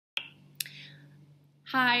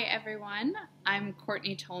Hi everyone, I'm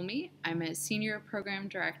Courtney Tolmie. I'm a Senior Program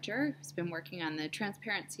Director who's been working on the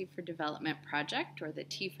Transparency for Development project, or the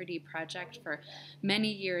T4D project, for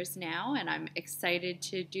many years now, and I'm excited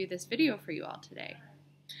to do this video for you all today.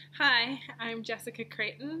 Hi, I'm Jessica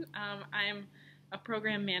Creighton. I'm a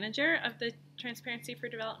Program Manager of the Transparency for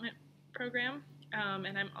Development program,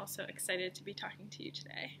 and I'm also excited to be talking to you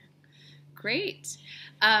today. Great.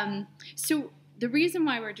 So the reason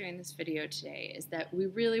why we're doing this video today is that we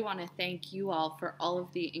really want to thank you all for all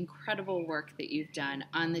of the incredible work that you've done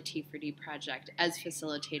on the T4D project as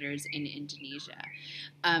facilitators in Indonesia.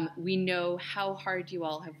 We know how hard you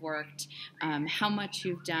all have worked, how much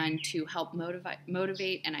you've done to help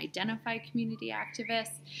motivate and identify community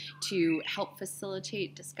activists, to help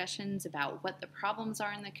facilitate discussions about what the problems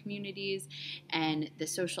are in the communities and the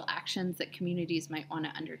social actions that communities might want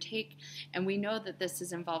to undertake. And we know that this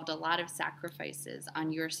has involved a lot of sacrifices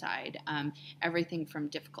on your side, everything from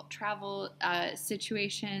difficult travel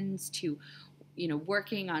situations to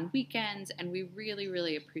working on weekends, and we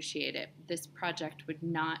really appreciate it. This project would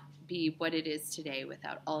not be what it is today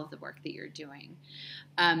without all of the work that you're doing.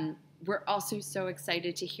 We're also so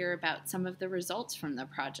excited to hear about some of the results from the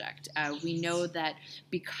project. We know that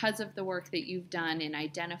because of the work that you've done in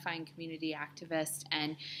identifying community activists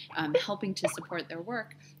and helping to support their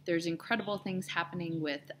work, there's incredible things happening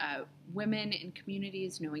with women in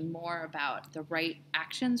communities knowing more about the right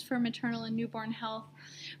actions for maternal and newborn health.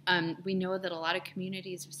 We know that a lot of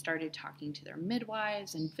communities have started talking to their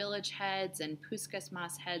midwives and village heads and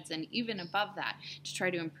puskesmas heads and even above that to try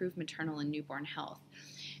to improve maternal and newborn health.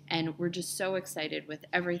 And we're just so excited with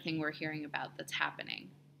everything we're hearing about that's happening.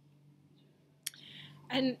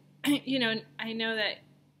 And, I know that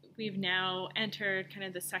we've now entered kind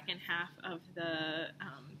of the second half of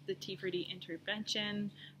the T4D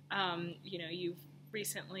intervention. You've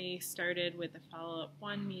recently started with the follow-up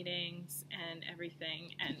 1 meetings and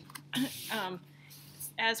everything. And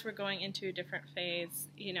as we're going into a different phase,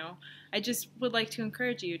 I just would like to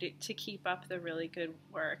encourage you to keep up the really good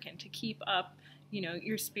work and to keep up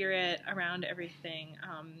your spirit around everything.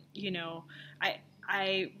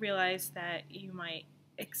 I realize that you might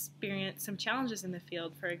experience some challenges in the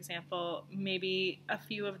field. For example, maybe a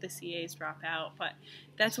few of the CAs drop out, but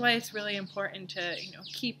that's why it's really important to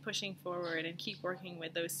keep pushing forward and keep working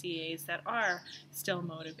with those CAs that are still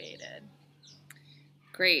motivated.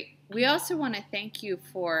 Great. We also want to thank you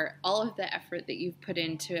for all of the effort that you've put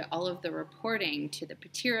into all of the reporting to the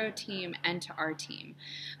PATTIRO team and to our team.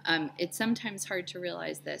 It's sometimes hard to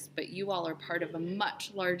realize this, but you all are part of a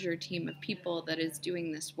much larger team of people that is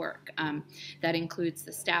doing this work. That includes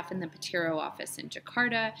the staff in the PATTIRO office in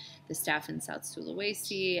Jakarta, the staff in South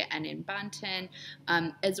Sulawesi and in Banten,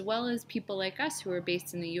 as well as people like us who are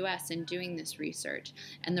based in the US and doing this research.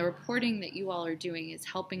 And the reporting that you all are doing is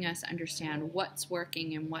helping us understand what's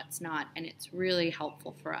working and what's not, and it's really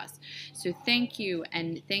helpful for us. So thank you,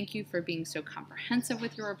 and thank you for being so comprehensive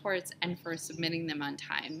with your reports and for submitting them on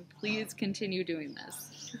time. Please continue doing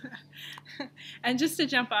this. And just to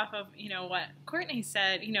jump off of what Courtney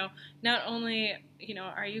said, not only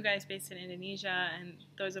are you guys based in Indonesia and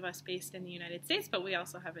those of us based in the United States, but we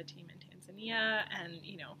also have a team in Tanzania, and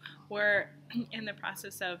we're in the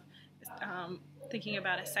process of thinking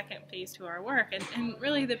about a second phase to our work. And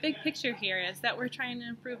really the big picture here is that we're trying to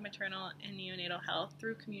improve maternal and neonatal health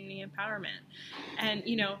through community empowerment. And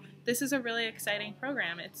this is a really exciting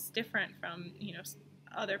program. It's different from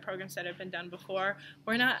other programs that have been done before.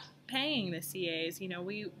 We're not paying the CAs.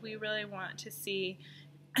 We really want to see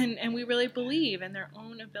and we really believe in their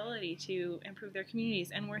own ability to improve their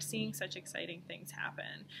communities, and we're seeing such exciting things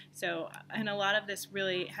happen. So, and a lot of this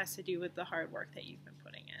really has to do with the hard work that you've been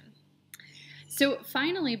putting in. So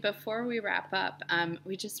finally, before we wrap up,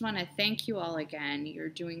 we just want to thank you all again. You're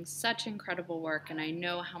doing such incredible work, and I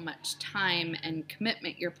know how much time and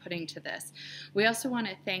commitment you're putting to this. We also want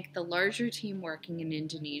to thank the larger team working in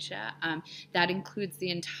Indonesia. That includes the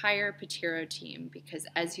entire PATTIRO team, because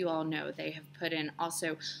as you all know, they have put in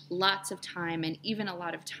also lots of time and even a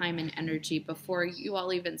lot of time and energy before you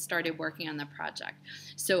all even started working on the project.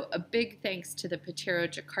 So a big thanks to the PATTIRO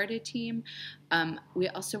Jakarta team. We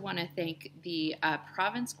also want to thank the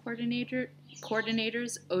province coordinators,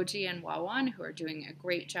 Oji and Wawan, who are doing a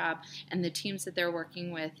great job, and the teams that they're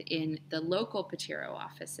working with in the local PATTIRO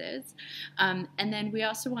offices. And then we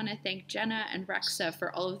also want to thank Jenna and Rexa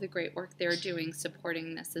for all of the great work they're doing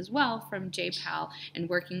supporting this as well from JPAL and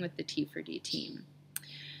working with the T4D team.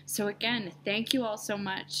 So again, thank you all so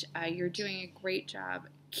much. You're doing a great job.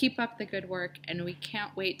 Keep up the good work, and we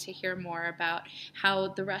can't wait to hear more about how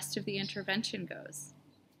the rest of the intervention goes.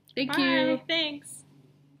 Thank you. Thanks.